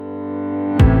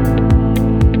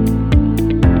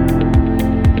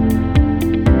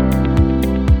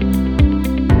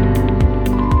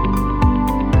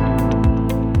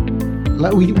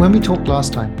When we talked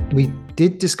last time, we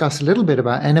did discuss a little bit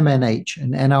about NMNH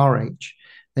and NRH,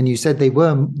 and you said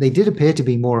they did appear to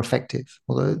be more effective,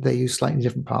 although they use slightly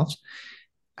different paths.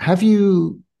 Have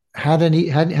you have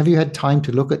you had time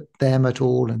to look at them at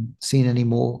all and seen any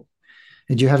more?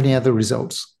 And do you have any other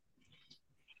results?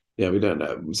 Yeah, we don't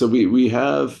know. So we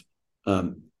have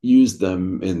used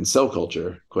them in cell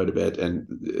culture quite a bit,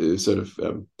 and sort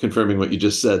of confirming what you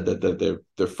just said that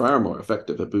they're far more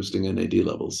effective at boosting NAD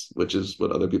levels, which is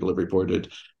what other people have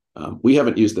reported. We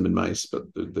haven't used them in mice, but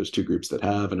there's two groups that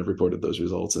have and have reported those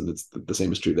results, and it's the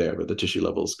same is true there. But the tissue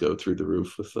levels go through the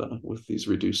roof with these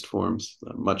reduced forms,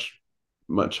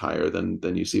 much higher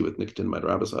than you see with nicotinamide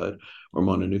riboside or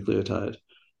mononucleotide.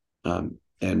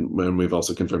 And when we've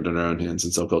also confirmed in our own hands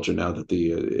in cell culture now that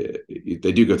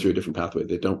they do go through a different pathway.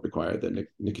 They don't require the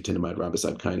nicotinamide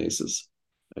riboside kinases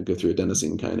and go through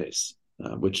adenosine kinase,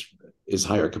 which is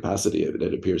higher capacity.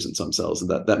 It appears in some cells, and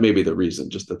that may be the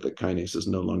reason, just that the kinase is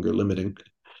no longer limiting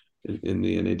in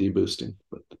the NAD boosting.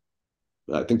 But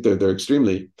I think they're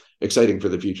extremely exciting for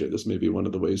the future. This may be one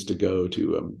of the ways to go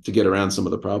to get around some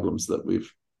of the problems that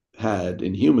we've had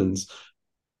in humans,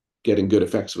 getting good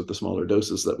effects with the smaller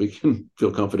doses that we can feel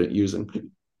confident using.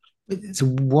 So,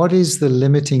 what is the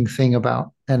limiting thing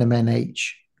about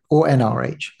NMNH or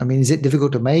NRH? I mean, is it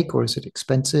difficult to make, or is it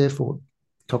expensive or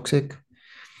toxic?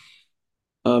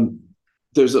 Um,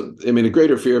 there's a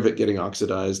greater fear of it getting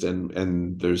oxidized,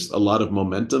 and there's a lot of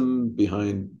momentum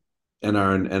behind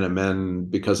NR and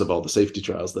NMN because of all the safety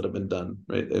trials that have been done,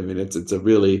 right? I mean, it's a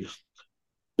really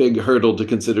big hurdle to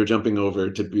consider jumping over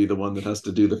to be the one that has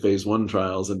to do the phase 1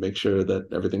 trials and make sure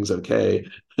that everything's okay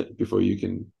before you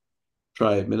can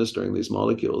try administering these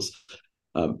molecules.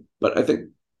 But I think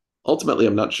ultimately,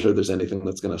 I'm not sure there's anything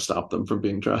that's going to stop them from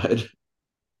being tried.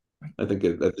 I think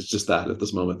it's just that at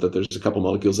this moment that there's a couple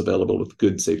molecules available with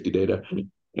good safety data,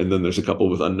 and then there's a couple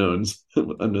with unknowns,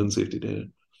 with unknown safety data.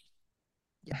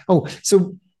 Oh,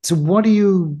 so what are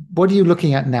you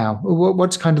looking at now?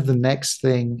 What's kind of the next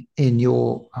thing in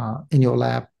your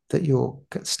lab that you're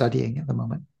studying at the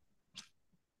moment?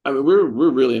 I mean, we're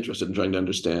really interested in trying to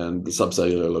understand the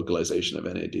subcellular localization of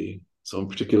NAD. So in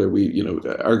particular,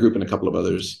 our group and a couple of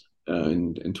others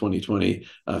in 2020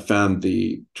 found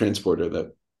the transporter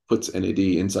that puts NAD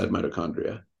inside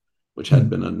mitochondria, which had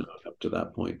been Hmm. unknown up to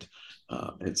that point.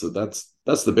 And so that's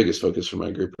the biggest focus for my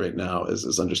group right now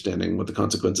is understanding what the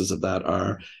consequences of that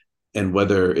are, and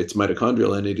whether it's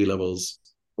mitochondrial NAD levels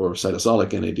or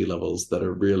cytosolic NAD levels that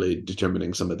are really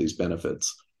determining some of these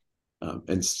benefits.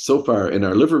 And so far in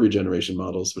our liver regeneration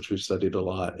models, which we've studied a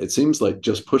lot, it seems like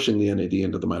just pushing the NAD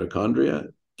into the mitochondria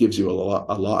gives you a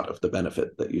lot of the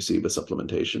benefit that you see with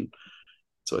supplementation.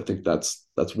 So I think that's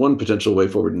one potential way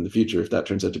forward in the future, if that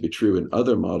turns out to be true in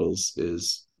other models,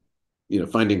 is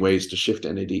finding ways to shift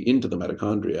NAD into the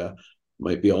mitochondria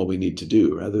might be all we need to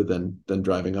do rather than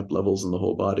driving up levels in the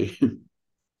whole body.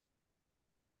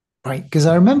 Right, because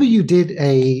I remember you did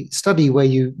a study where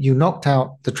you knocked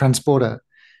out the transporter,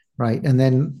 right, and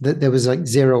then there was like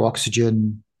zero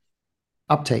oxygen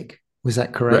uptake. Was that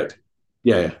Right. correct?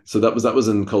 Yeah. So that was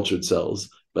in cultured cells.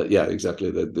 But yeah,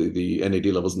 exactly. The NAD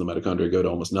levels in the mitochondria go to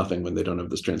almost nothing when they don't have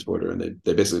this transporter, and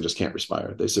they basically just can't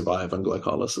respire. They survive on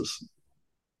glycolysis.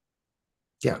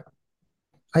 Yeah.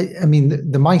 I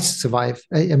mean, the mice survive.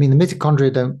 I mean, the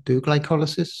mitochondria don't do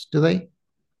glycolysis, do they?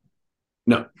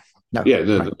 No. No. Yeah,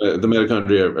 Right. the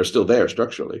mitochondria are still there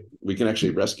structurally. We can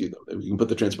actually rescue them. We can put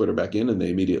the transporter back in, and they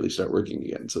immediately start working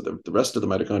again. So the rest of the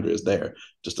mitochondria is there,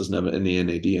 just doesn't have any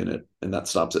NAD in it, and that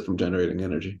stops it from generating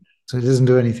energy. So it doesn't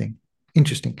do anything.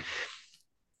 Interesting.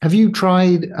 Have you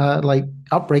tried like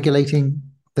upregulating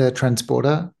the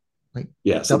transporter? Like,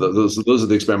 Yeah, so double, those are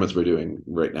the experiments we're doing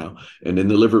right now. And in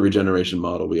the liver regeneration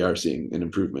model, we are seeing an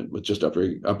improvement with just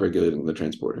upregulating the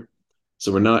transporter.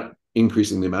 So we're not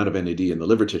increasing the amount of NAD in the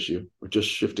liver tissue. We're just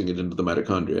shifting it into the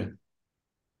mitochondria,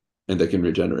 and they can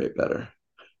regenerate better.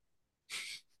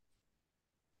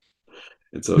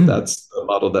 And so hmm, that's the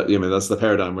model that's the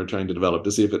paradigm we're trying to develop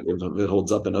to see if it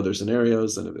holds up in other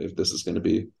scenarios, and if this is going to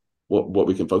be what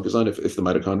we can focus on, if the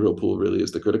mitochondrial pool really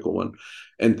is the critical one.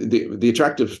 And the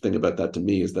attractive thing about that to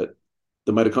me is that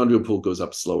the mitochondrial pool goes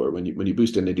up slower. When you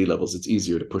boost NAD levels, it's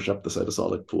easier to push up the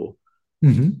cytosolic pool.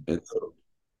 hmm. And so,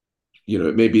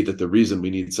 it may be that the reason we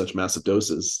need such massive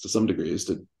doses to some degree is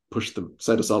to push the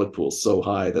cytosolic pool so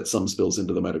high that some spills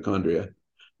into the mitochondria.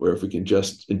 Where if we can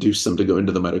just induce some to go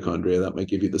into the mitochondria, that might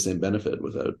give you the same benefit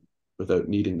without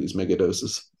needing these mega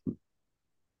doses.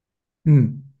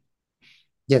 Hmm.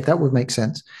 Yeah, that would make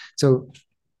sense. So,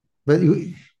 but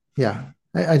yeah,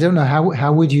 I don't know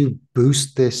how would you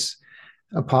boost this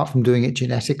apart from doing it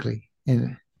genetically?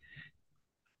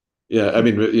 Yeah, I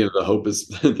mean, the hope is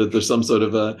that there's some sort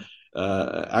of a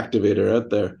activator out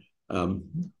there.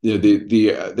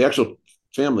 The actual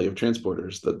family of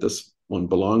transporters that this one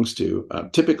belongs to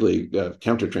typically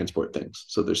counter transport things.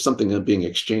 So there's something being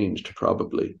exchanged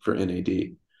probably for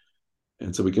NAD,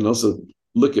 and so we can also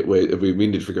look at ways if we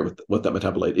need to figure out what that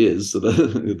metabolite is. So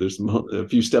that there's a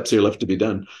few steps here left to be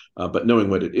done. But knowing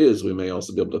what it is, we may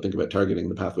also be able to think about targeting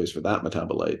the pathways for that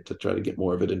metabolite to try to get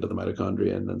more of it into the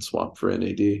mitochondria and then swap for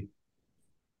NAD.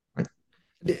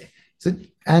 So,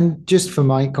 and just for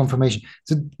my confirmation,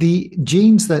 so the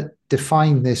genes that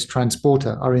define this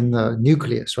transporter are in the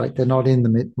nucleus, right? They're not in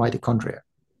the mitochondria.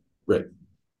 Right.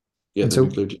 Yeah, And the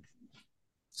nuclear gene.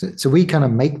 so we kind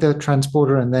of make the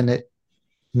transporter and then it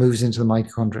moves into the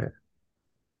mitochondria.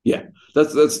 Yeah,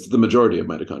 that's the majority of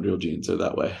mitochondrial genes are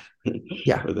that way.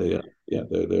 Yeah. Where they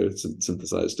they're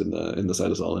synthesized in the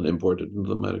cytosol and imported into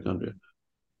the mitochondria.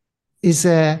 Is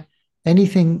there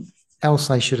anything else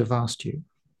I should have asked you?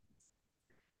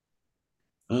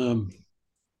 Um,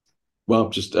 well,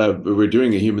 just we're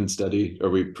doing a human study, or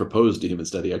we proposed a human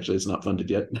study. Actually, it's not funded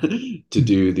yet to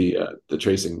do the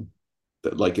tracing,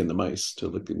 that, like in the mice, to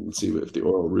look and see if the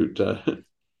oral route.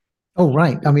 Oh,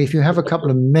 right. I mean, if you have a couple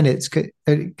of minutes,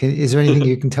 is there anything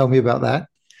you can tell me about that?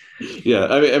 Yeah,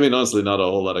 I mean, honestly, not a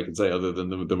whole lot I can say other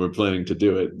than we're planning to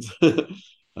do it.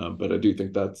 But I do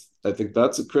think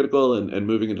that's critical, and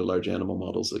moving into large animal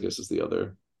models, I guess, is the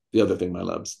other thing my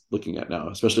lab's looking at now,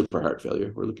 especially for heart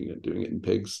failure. We're looking at doing it in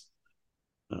pigs,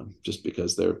 just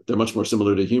because they're much more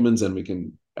similar to humans, and we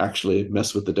can actually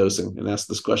mess with the dosing and ask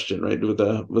this question, right? With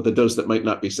a dose that might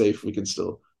not be safe, we can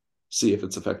still see if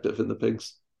it's effective in the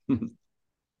pigs.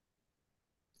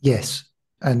 Yes.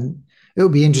 And it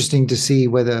would be interesting to see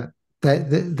whether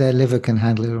their liver can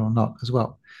handle it or not as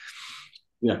well.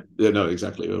 Yeah, no,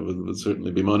 exactly. We'll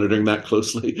certainly be monitoring that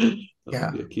closely. That'll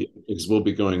Yeah. be a key, because we'll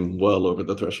be going well over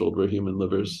the threshold where human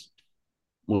livers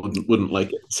wouldn't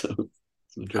like it. So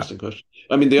it's an interesting question.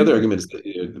 I mean, the other argument is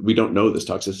that we don't know this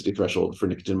toxicity threshold for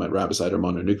nicotinamide riboside or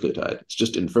mononucleotide. It's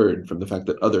just inferred from the fact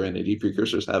that other NAD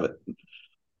precursors have it.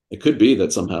 It could be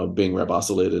that somehow being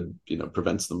ribosylated,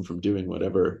 prevents them from doing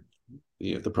whatever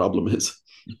the problem is.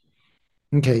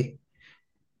 Okay.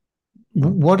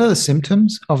 What are the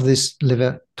symptoms of this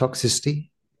liver toxicity?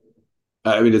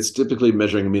 I mean, it's typically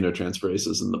measuring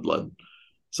aminotransferases in the blood.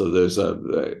 So there's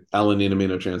alanine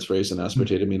aminotransferase and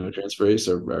aspartate aminotransferase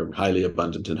are highly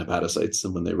abundant in hepatocytes,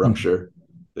 and when they rupture,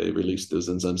 they release those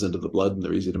enzymes into the blood, and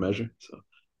they're easy to measure. So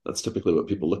that's typically what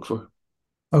people look for.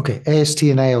 Okay, AST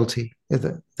and ALT,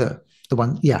 the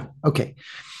one, yeah, okay,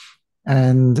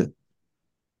 and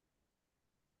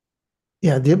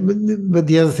yeah, but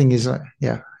the other thing is,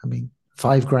 yeah, I mean,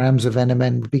 5 grams of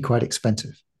NMN would be quite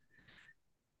expensive.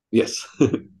 Yes.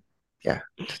 Yeah,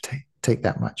 to take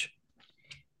that much.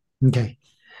 Okay.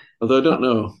 Although I don't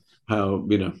know how,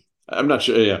 I'm not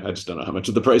sure. Yeah, I just don't know how much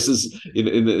of the prices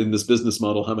in this business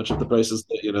model, how much of the prices,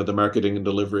 the marketing and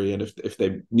delivery, and if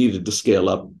they needed to scale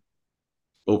up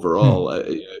overall,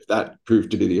 if that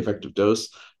proved to be the effective dose,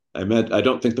 I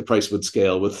don't think the price would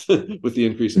scale with with the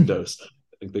increase in dose.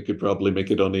 I think they could probably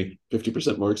make it only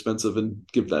 50% more expensive and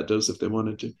give that dose if they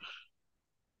wanted to.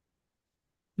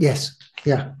 Yes,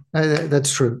 yeah,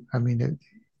 that's true. I mean,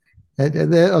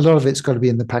 a lot of it's got to be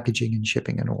in the packaging and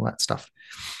shipping and all that stuff.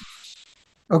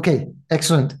 Okay,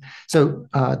 excellent. So,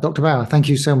 Dr. Baur, thank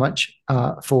you so much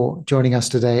for joining us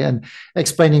today and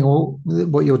explaining all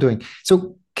what you're doing.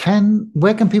 So,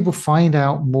 where can people find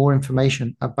out more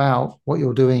information about what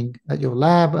you're doing at your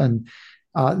lab, and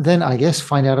then I guess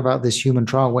find out about this human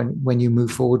trial when you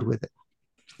move forward with it?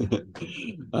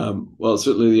 Well,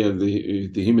 certainly,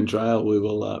 the human trial, we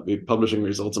will be publishing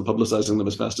results and publicizing them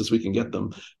as fast as we can get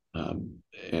them.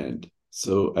 And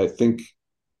so I think,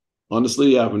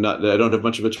 honestly, yeah, I don't have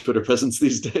much of a Twitter presence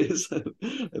these days.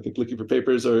 I think looking for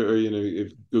papers, or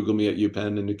if Google me at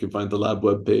UPenn, and you can find the lab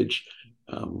webpage.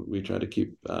 We try to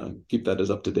keep that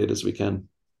as up to date as we can.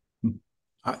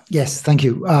 Yes, thank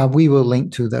you. We will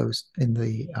link to those in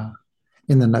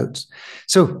the notes.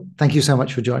 So, thank you so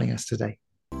much for joining us today.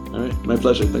 All right, my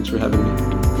pleasure. Thanks for having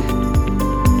me.